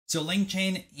So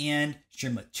Langchain and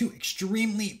Streamlit, two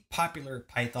extremely popular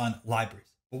Python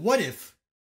libraries. But what if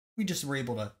we just were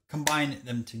able to combine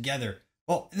them together?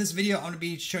 Well, in this video, I'm going to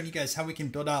be showing you guys how we can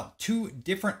build out two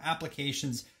different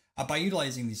applications by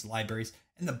utilizing these libraries.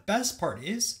 And the best part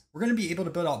is we're going to be able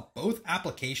to build out both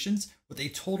applications with a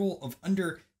total of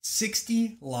under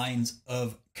 60 lines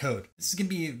of code. This is going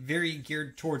to be very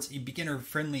geared towards a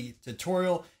beginner-friendly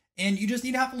tutorial, and you just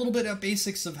need to have a little bit of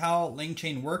basics of how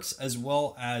Langchain works as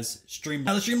well as Streamlit.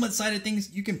 Now, the Streamlit side of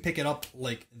things, you can pick it up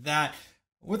like that.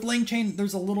 With Langchain,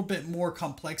 there's a little bit more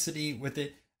complexity with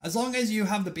it. As long as you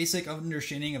have the basic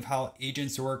understanding of how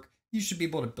agents work, you should be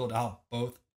able to build out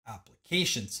both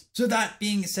applications. So that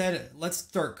being said, let's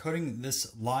start coding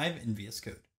this live in VS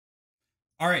Code.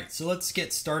 All right, so let's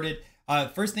get started.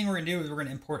 First thing we're gonna do is we're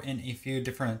gonna import in a few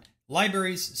different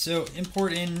libraries. So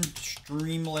import in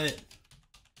Streamlit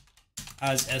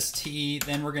as ST,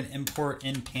 then we're gonna import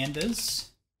in pandas,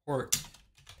 import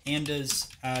pandas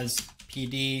as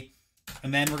PD,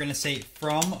 and then we're gonna say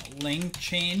from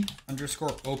Langchain underscore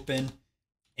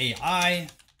OpenAI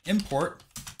import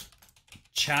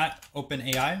chat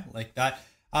OpenAI like that.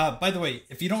 By the way,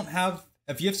 if you have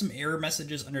some error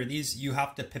messages under these, you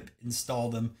have to pip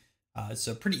install them.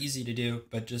 So pretty easy to do,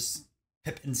 but just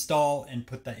pip install and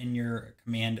put that in your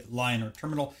command line or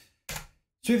terminal.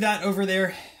 So we have that over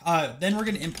there. Then we're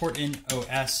going to import in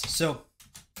OS. So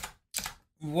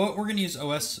what we're going to use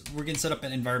OS, we're going to set up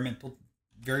an environmental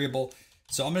variable.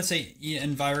 So I'm going to say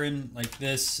environ like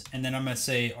this, and then I'm going to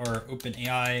say our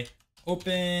OpenAI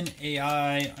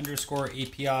underscore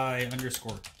API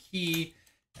underscore key.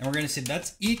 And we're going to say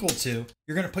that's equal to,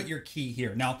 you're going to put your key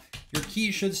here. Now, your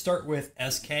key should start with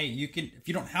SK. You can, if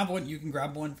you don't have one, you can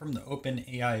grab one from the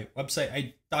OpenAI website.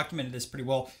 I documented this pretty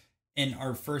well in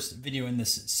our first video in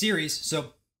this series. So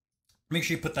make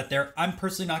sure you put that there. I'm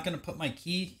personally not going to put my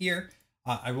key here.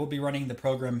 I will be running the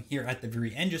program here at the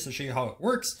very end just to show you how it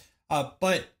works.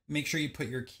 But make sure you put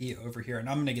your key over here. And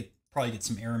I'm going to probably get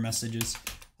some error messages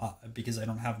because I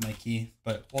don't have my key,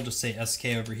 but we'll just say SK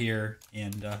over here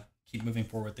and keep moving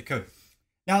forward with the code.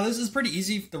 Now, this is pretty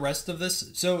easy, the rest of this.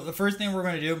 So the first thing we're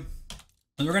going to do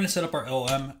is we're going to set up our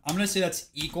LLM. I'm going to say that's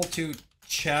equal to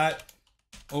chat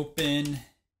OpenAI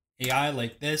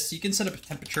like this. You can set up a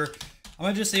temperature. I'm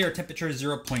going to just say our temperature is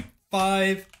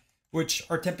 0.5, which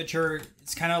our temperature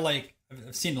is kind of like,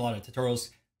 I've seen a lot of tutorials,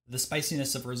 the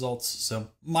spiciness of results. So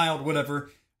mild,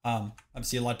 whatever.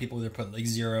 Obviously a lot of people either put like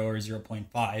 0 or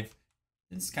 0.5.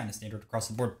 It's kind of standard across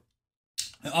the board.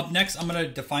 Up next, I'm going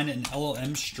to define an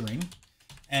LLM string,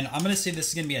 and I'm going to say this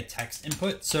is going to be a text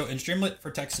input. So in Streamlit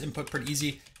for text input, pretty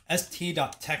easy,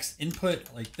 st.text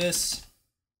input like this.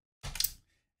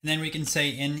 And then we can say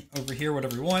in over here,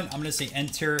 whatever we want. I'm going to say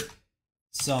enter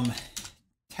some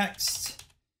text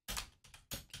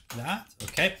like that.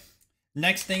 Okay.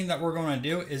 Next thing that we're going to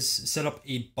do is set up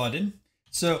a button.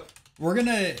 So we're going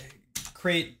to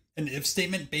create an if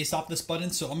statement based off this button.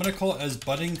 So I'm going to call it as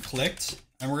button clicked.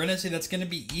 And we're going to say that's going to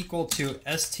be equal to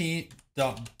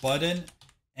st.button.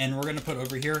 And we're going to put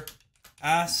over here,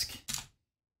 ask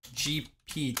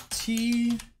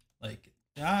GPT like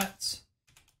that.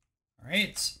 All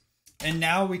right. And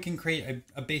now we can create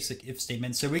a basic if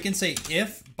statement. So we can say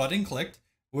if button clicked,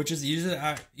 which is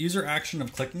the user action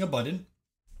of clicking a button.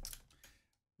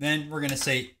 Then we're going to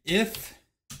say if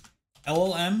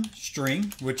LLM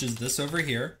string, which is this over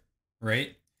here,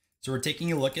 right? So we're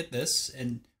taking a look at this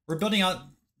and we're building out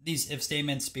these if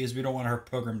statements because we don't want our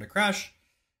program to crash.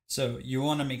 So you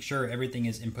want to make sure everything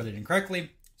is inputted in correctly.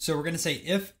 So we're going to say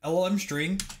if LLM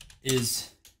string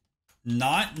is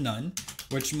not none,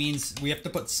 which means we have to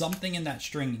put something in that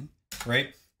string,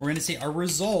 right? We're going to say our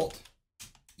result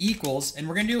equals, and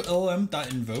we're going to do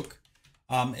LLM.invoke.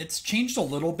 It's changed a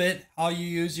little bit how you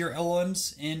use your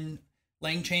LLMs in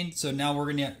Langchain. So now we're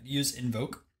going to use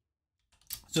invoke.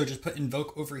 So just put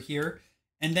invoke over here.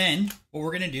 And then what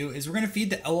we're going to do is we're going to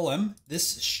feed the LLM this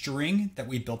string that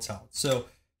we built out. So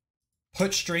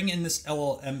put string in this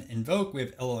LLM invoke. We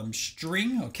have LLM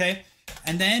string. Okay.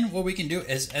 And then what we can do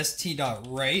is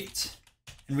st.write,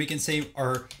 and we can say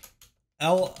our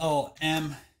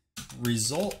LLM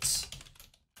results.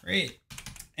 Great.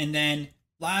 And then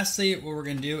lastly, what we're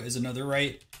going to do is another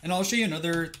write, and I'll show you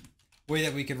another way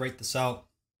that we could write this out,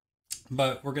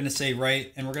 but we're going to say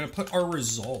write, and we're going to put our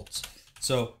results.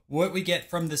 So what we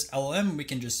get from this LLM, we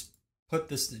can just put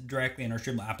this directly in our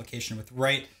Streamlit application with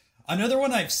write. Another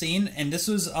one I've seen, and this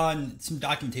was on some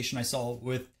documentation I saw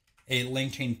with a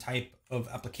Langchain type of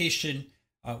application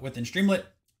within Streamlit,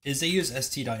 is they use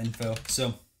st.info.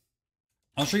 So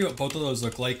I'll show you what both of those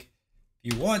look like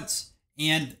if you want.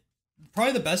 And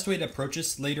probably the best way to approach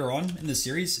this later on in the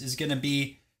series is going to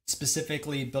be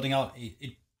specifically building out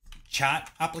a chat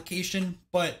application,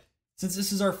 but since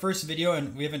this is our first video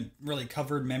and we haven't really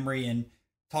covered memory and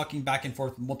talking back and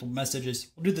forth with multiple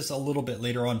messages, we'll do this a little bit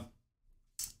later on.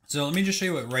 So let me just show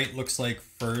you what write looks like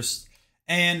first.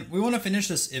 And we want to finish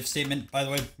this if statement. By the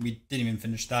way, we didn't even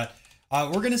finish that.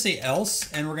 We're going to say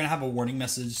else, and we're going to have a warning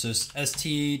message. So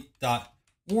st.warning,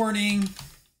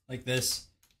 like this.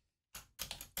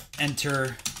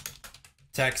 Enter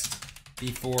text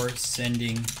before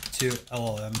sending to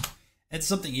LLM. It's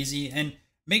something easy, and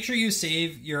make sure you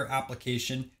save your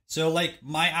application. So like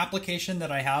my application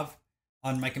that I have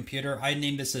on my computer, I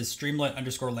named this as Streamlit _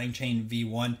 Langchain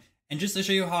V1. And just to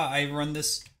show you how I run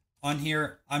this on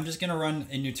here, I'm just going to run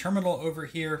a new terminal over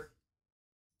here.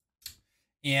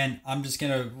 And I'm just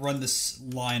going to run this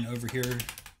line over here.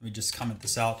 Let me just comment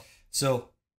this out. So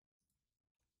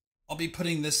I'll be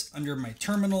putting this under my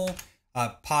terminal,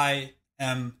 pi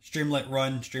m Streamlit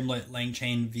run Streamlit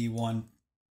Langchain V1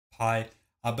 pi.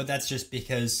 But that's just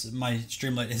because my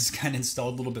Streamlit is kind of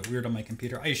installed a little bit weird on my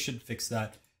computer. I should fix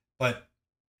that. But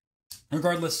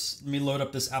regardless, let me load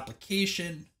up this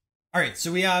application. All right,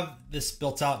 so we have this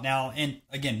built out now. And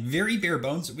again, very bare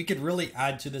bones. We could really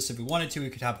add to this if we wanted to. We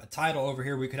could have a title over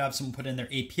here. We could have someone put in their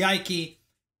API key.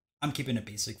 I'm keeping it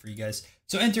basic for you guys.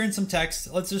 So enter in some text.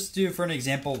 Let's just do, for an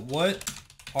example, what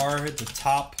are the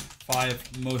top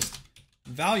 5 most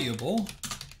valuable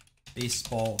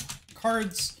baseball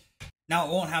cards? Now,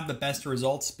 it won't have the best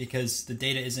results because the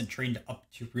data isn't trained up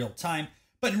to real time.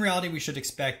 But in reality, we should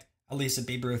expect at least a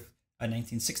Babe Ruth, a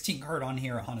 1916 card on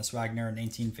here, a Honus Wagner, a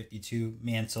 1952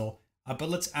 Mantle. But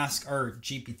let's ask our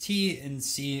GPT and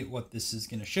see what this is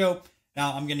going to show.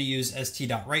 Now I'm going to use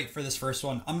st.write for this first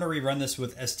one. I'm going to rerun this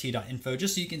with st.info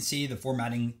just so you can see the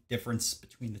formatting difference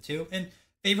between the two and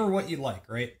favor what you like,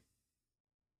 right?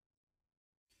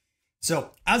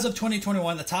 So as of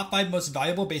 2021, the top 5 most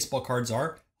valuable baseball cards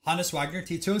are Honus Wagner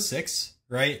T206,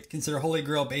 right? Consider Holy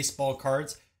Grail baseball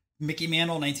cards. Mickey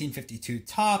Mantle 1952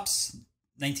 Topps.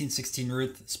 1916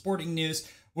 Ruth Sporting News,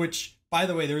 which, by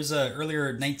the way, there was a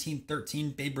earlier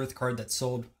 1913 Babe Ruth card that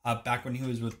sold back when he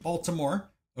was with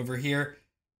Baltimore over here.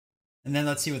 And then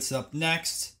let's see what's up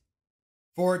next.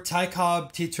 For Ty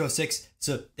Cobb T206,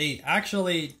 so they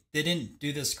actually didn't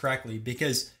do this correctly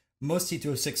because most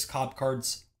T206 Cobb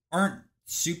cards aren't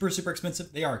super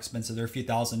expensive. They are expensive. They're a few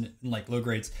thousand in like low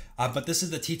grades. But this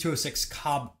is the T206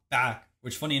 Cobb back,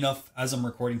 which funny enough, as I'm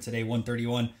recording today,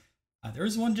 131, there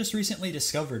was one just recently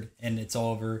discovered, and it's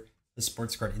all over the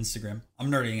sports card Instagram.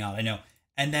 I'm nerding out, I know.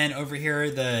 And then over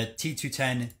here, the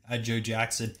T210 Joe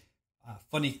Jackson.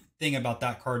 Funny thing about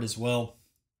that card as well.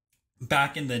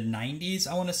 Back in the 90s,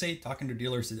 I want to say, talking to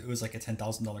dealers, it was like a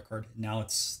 $10,000 card. Now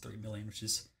it's $3 million, which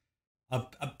is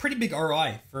a pretty big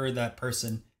ROI for that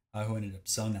person who ended up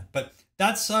selling that. But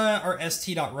that's our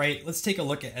st.write. Let's take a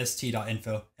look at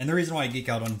st.info. And the reason why I geek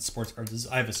out on sports cards is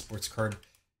I have a sports card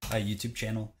YouTube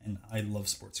channel, and I love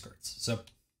sports cards. So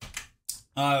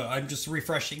I'm just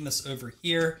refreshing this over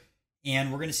here, and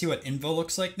we're going to see what info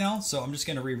looks like now. So I'm just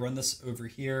going to rerun this over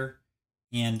here.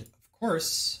 And of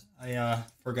course, I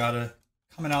forgot to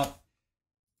comment out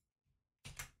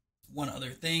one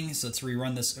other thing. So let's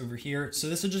rerun this over here. So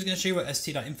this is just going to show you what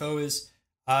st.info is.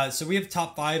 So we have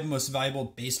top 5 most valuable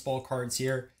baseball cards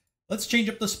here. Let's change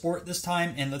up the sport this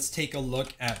time, and let's take a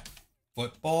look at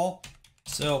football.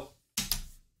 So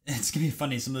it's going to be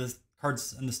funny. Some of the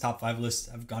cards in this top 5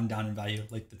 list have gone down in value,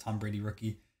 like the Tom Brady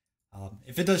rookie.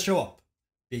 If it does show up,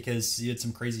 because you had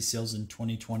some crazy sales in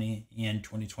 2020 and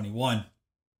 2021.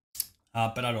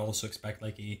 But I'd also expect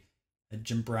like a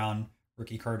Jim Brown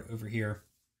rookie card over here.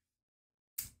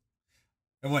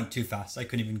 It went too fast. I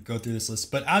couldn't even go through this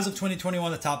list. But as of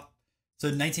 2021, the top, so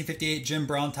 1958 Jim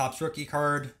Brown Topps rookie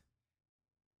card.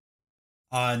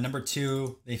 Number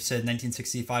 2, they've said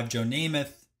 1965 Joe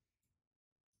Namath.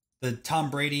 The Tom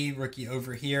Brady rookie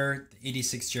over here, the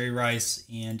 86 Jerry Rice,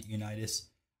 and Unitas.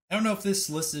 I don't know if this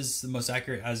list is the most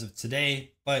accurate as of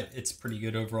today, but it's pretty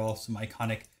good overall. Some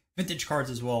iconic vintage cards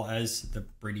as well as the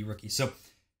Brady rookie. So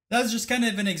that's just kind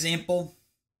of an example.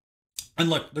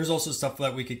 And look, there's also stuff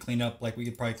that we could clean up. Like we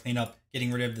could probably clean up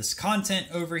getting rid of this content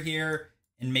over here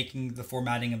and making the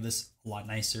formatting of this a lot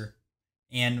nicer.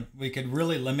 And we could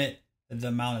really limit the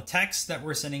amount of text that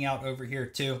we're sending out over here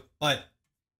too. But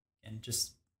and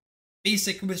just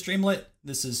basic with Streamlit,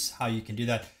 this is how you can do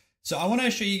that. So I want to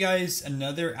show you guys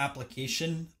another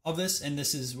application of this, and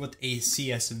this is with a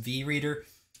CSV reader.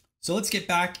 So let's get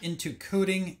back into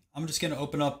coding. I'm just going to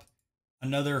open up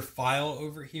another file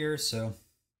over here. So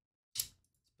let's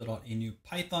build out a new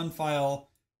Python file,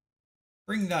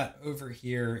 bring that over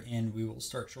here, and we will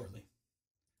start shortly.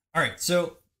 All right,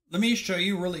 so let me show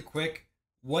you really quick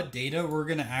what data we're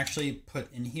going to actually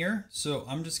put in here. So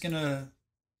I'm just going to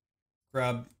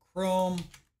grab Chrome.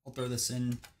 I'll throw this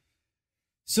in.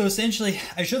 So essentially,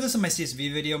 I showed this in my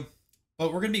CSV video,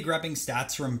 but we're going to be grabbing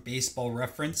stats from Baseball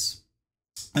Reference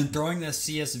and throwing the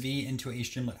CSV into a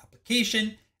Streamlit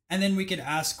application. And then we could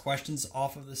ask questions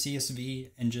off of the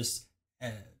CSV and just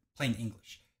plain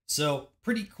English. So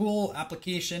pretty cool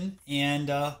application.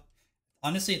 And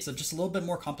honestly, it's just a little bit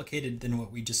more complicated than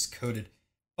what we just coded.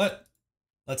 But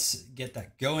let's get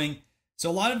that going. So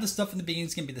a lot of the stuff in the beginning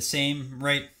is going to be the same,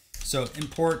 right? So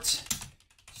import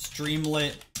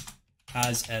Streamlit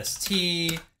as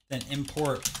st, then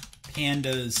import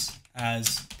pandas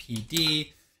as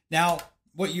pd. Now,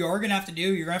 what you are going to have to do,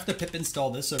 you're going to have to pip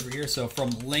install this over here. So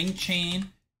from Langchain,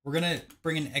 we're going to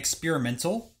bring an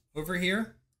experimental over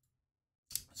here.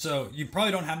 So you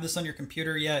probably don't have this on your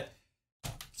computer yet.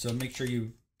 So make sure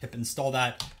you pip install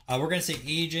that. We're going to say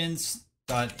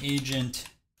agents.agent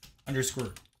underscore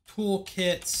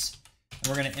toolkits. And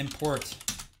we're going to import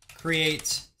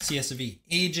create CSV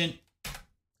agent.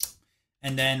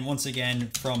 And then once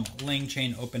again, from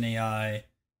Langchain OpenAI,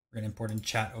 we're going to import in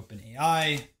chat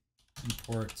OpenAI,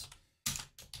 import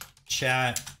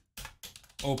chat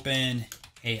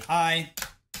OpenAI.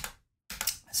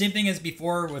 Same thing as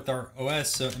before with our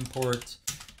OS. So import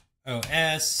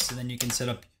OS, and then you can set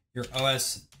up your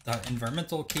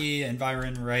OS.environmental key,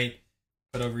 environ, right?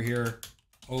 Put over here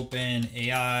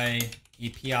OpenAI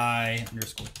API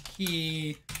underscore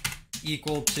key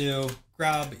equal to,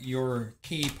 grab your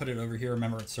key, put it over here.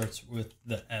 Remember, it starts with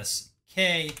the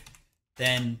SK.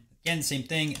 Then again, same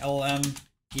thing, LLM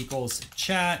equals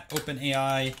chat,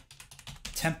 OpenAI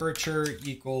temperature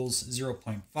equals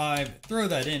 0.5. Throw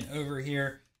that in over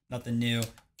here, nothing new,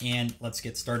 and let's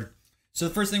get started. So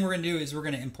the first thing we're gonna do is we're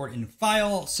gonna import in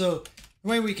file. So the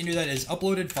way we can do that is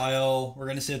uploaded file. We're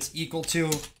gonna say it's equal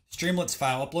to Streamlit's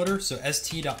file uploader. So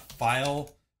st.file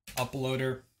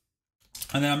uploader.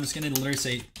 And then I'm just gonna literally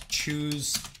say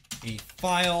choose a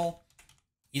file.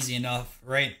 Easy enough,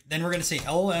 right? Then we're gonna say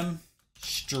LLM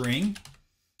string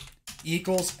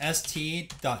equals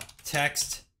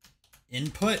st.text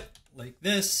input like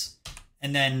this.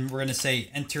 And then we're gonna say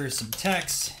enter some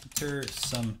text,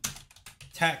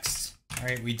 All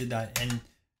right, we did that in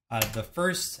the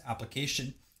first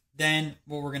application. Then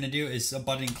what we're gonna do is a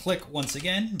button click once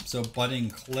again. So button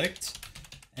clicked.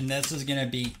 And this is gonna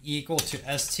be equal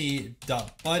to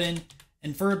st.button.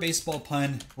 And for a baseball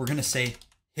pun, we're gonna say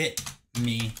hit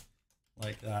me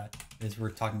like that, as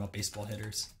we're talking about baseball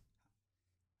hitters.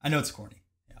 I know it's corny.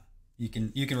 Yeah, you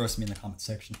can roast me in the comment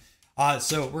section.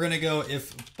 So we're gonna go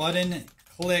if button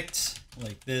clicked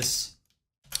like this,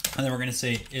 and then we're gonna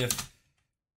say if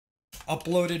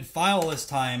uploaded file this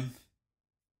time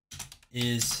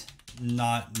is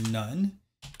not none,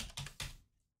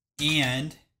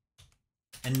 and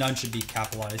none should be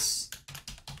capitalized.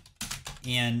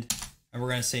 And we're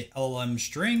going to say LLM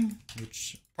string,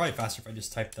 which probably faster if I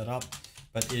just type that up,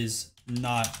 but is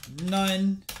not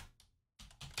none.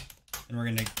 And we're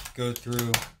going to go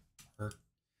through our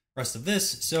rest of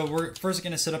this. So we're first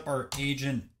going to set up our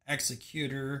agent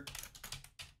executor.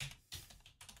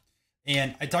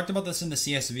 And I talked about this in the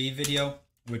CSV video,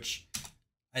 which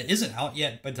isn't out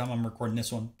yet by the time I'm recording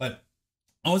this one, but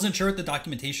I wasn't sure with the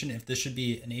documentation if this should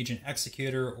be an agent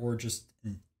executor or just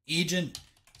an agent.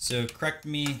 So correct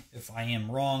me if I am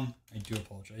wrong. I do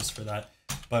apologize for that.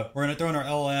 But we're going to throw in our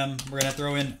LLM. We're going to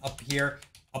throw in up here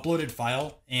uploaded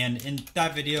file. And in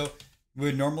that video, we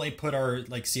would normally put our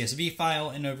CSV file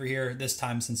in over here. This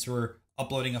time, since we're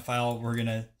uploading a file, we're going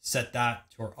to set that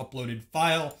to our uploaded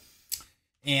file.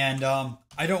 And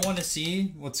I don't want to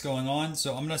see what's going on.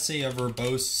 So I'm going to say a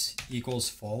verbose equals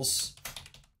false.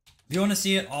 If you want to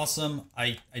see it, awesome.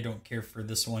 I don't care for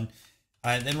this one.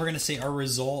 Then we're going to say our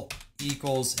result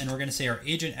equals, and we're going to say our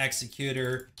agent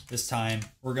executor this time.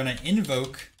 We're going to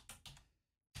invoke,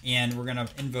 and we're going to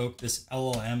invoke this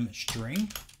LLM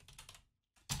string.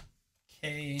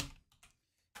 Okay.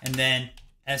 And then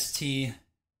st.write,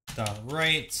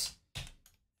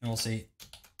 and we'll say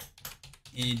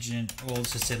agent, we'll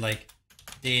just say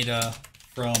data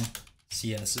from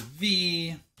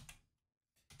CSV,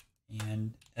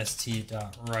 and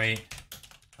st.write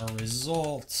our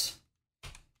result,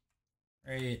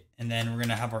 right? And then we're going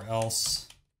to have our else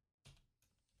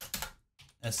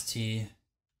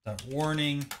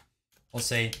st.warning. We'll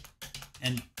say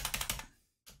and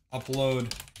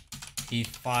upload a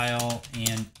file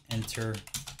and enter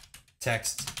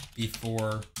text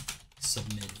before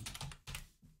submitting.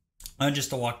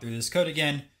 Just to walk through this code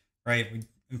again, right? We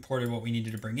imported what we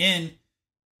needed to bring in.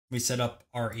 We set up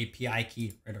our API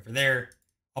key right over there.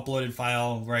 Uploaded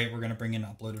file, right? We're going to bring in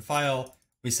uploaded file.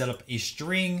 We set up a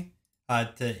string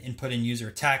to input in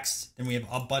user text. Then we have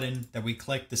a button that we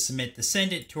click to submit to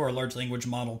send it to our large language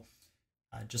model.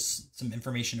 Just some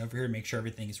information over here to make sure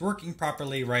everything is working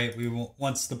properly, right?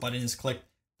 Once the button is clicked,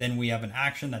 then we have an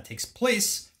action that takes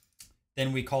place.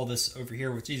 Then we call this over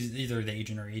here, which is either the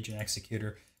agent or agent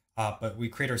executor. But we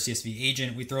create our CSV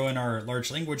agent. We throw in our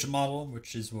large language model,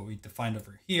 which is what we defined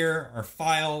over here. Our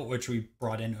file, which we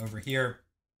brought in over here.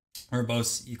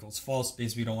 Verbose equals false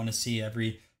because we don't want to see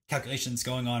every calculation that's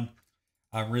going on.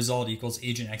 Result equals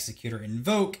agent executor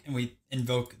invoke, and we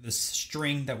invoke this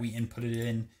string that we inputted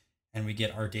in, and we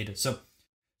get our data. So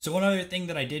one other thing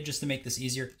that I did just to make this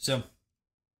easier. So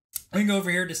we can go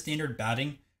over here to standard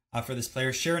batting for this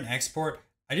player, share and export.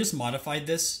 I just modified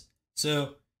this.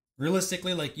 So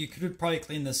realistically, like you could probably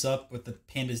clean this up with the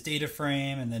pandas data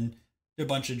frame and then do a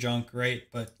bunch of junk, right?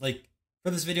 But like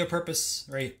for this video purpose,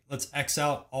 right, let's X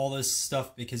out all this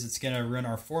stuff because it's going to ruin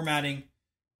our formatting,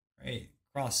 right?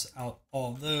 Cross out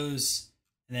all of those.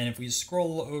 And then if we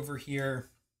scroll over here,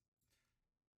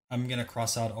 I'm going to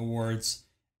cross out awards.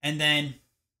 And then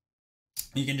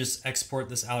you can just export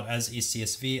this out as a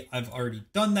CSV. I've already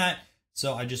done that.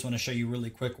 So I just want to show you really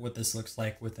quick what this looks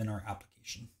like within our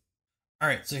application. All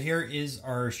right, so here is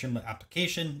our Streamlit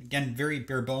application. Again, very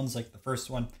bare bones like the first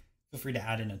one. Feel free to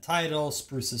add in a title,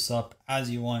 spruce this up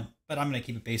as you want, but I'm going to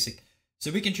keep it basic.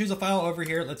 So we can choose a file over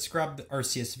here. Let's grab our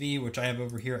CSV, which I have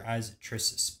over here as Tris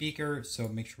Speaker. So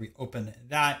make sure we open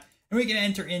that and we can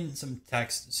enter in some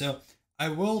text. So I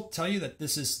will tell you that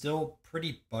this is still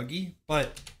pretty buggy,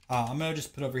 but I'm going to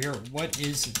just put over here, what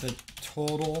is the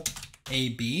total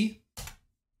AB,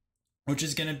 which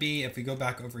is going to be, if we go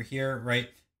back over here, right,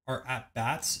 our at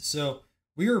bats. So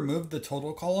we removed the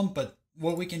total column, but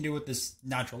what we can do with this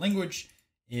natural language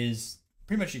is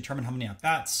pretty much determine how many at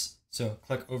bats. So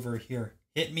click over here,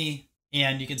 hit me,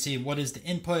 and you can see what is the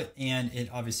input, and it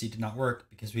obviously did not work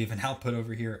because we have an output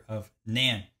over here of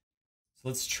nan. So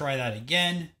let's try that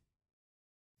again.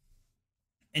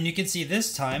 And you can see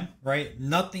this time, right,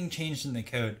 nothing changed in the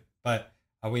code, but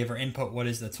we have our input, what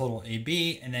is the total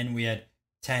AB, and then we had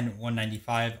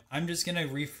 10,195. I'm just going to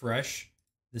refresh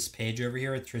this page over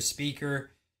here with Tris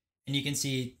Speaker, and you can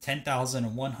see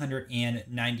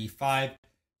 10,195.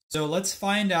 So let's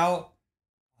find out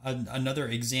another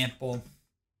example.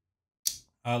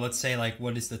 Let's say like,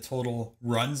 what is the total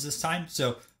runs this time?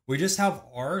 So we just have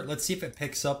R. Let's see if it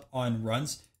picks up on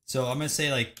runs. So I'm going to say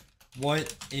like,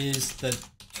 what is the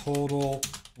total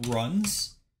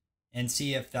runs, and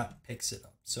see if that picks it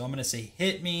up. So I'm going to say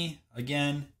hit me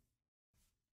again.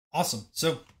 Awesome.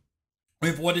 So we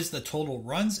have what is the total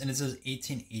runs, and it says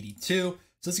 1882.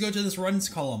 So let's go to this runs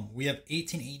column. We have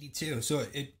 1882. So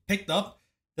it picked up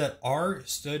that R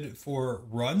stood for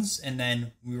runs, and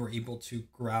then we were able to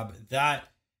grab that.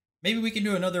 Maybe we can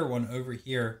do another one over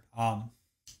here.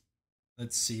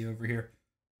 Let's see over here.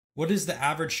 What is the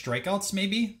average strikeouts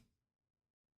maybe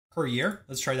per year?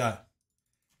 Let's try that.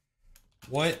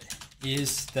 What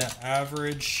is the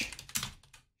average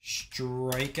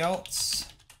strikeouts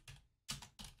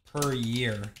per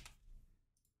year?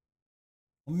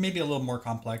 Maybe a little more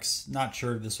complex. Not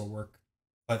sure if this will work,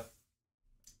 but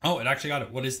oh, it actually got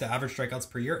it. What is the average strikeouts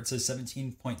per year? It says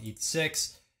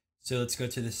 17.86. So let's go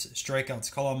to this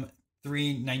strikeouts column,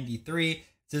 393. It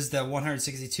says that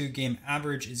 162 game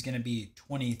average is going to be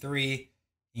 23,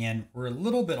 and we're a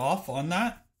little bit off on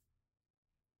that,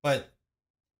 but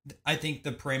I think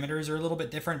the parameters are a little bit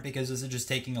different because this is just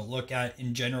taking a look at,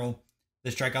 in general, the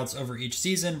strikeouts over each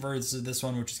season versus this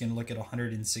one, which is going to look at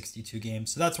 162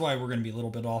 games. So that's why we're going to be a little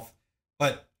bit off,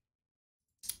 but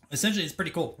essentially it's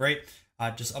pretty cool, right?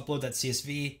 Just upload that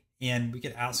CSV and we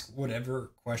could ask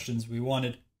whatever questions we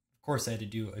wanted. Of course, I had to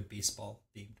do a baseball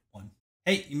themed one.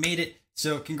 Hey, you made it.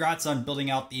 So congrats on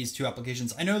building out these two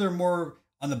applications. I know they're more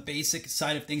on the basic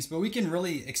side of things, but we can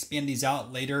really expand these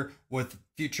out later with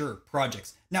future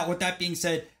projects. Now, with that being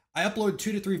said, I upload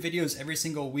 2 to 3 videos every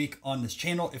single week on this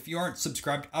channel. If you aren't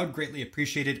subscribed, I would greatly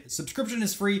appreciate it. Subscription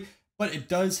is free, but it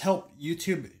does help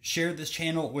YouTube share this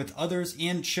channel with others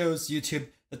and shows YouTube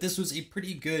that this was a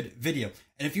pretty good video.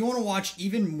 And if you want to watch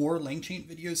even more Langchain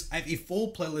videos, I have a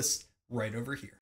full playlist right over here.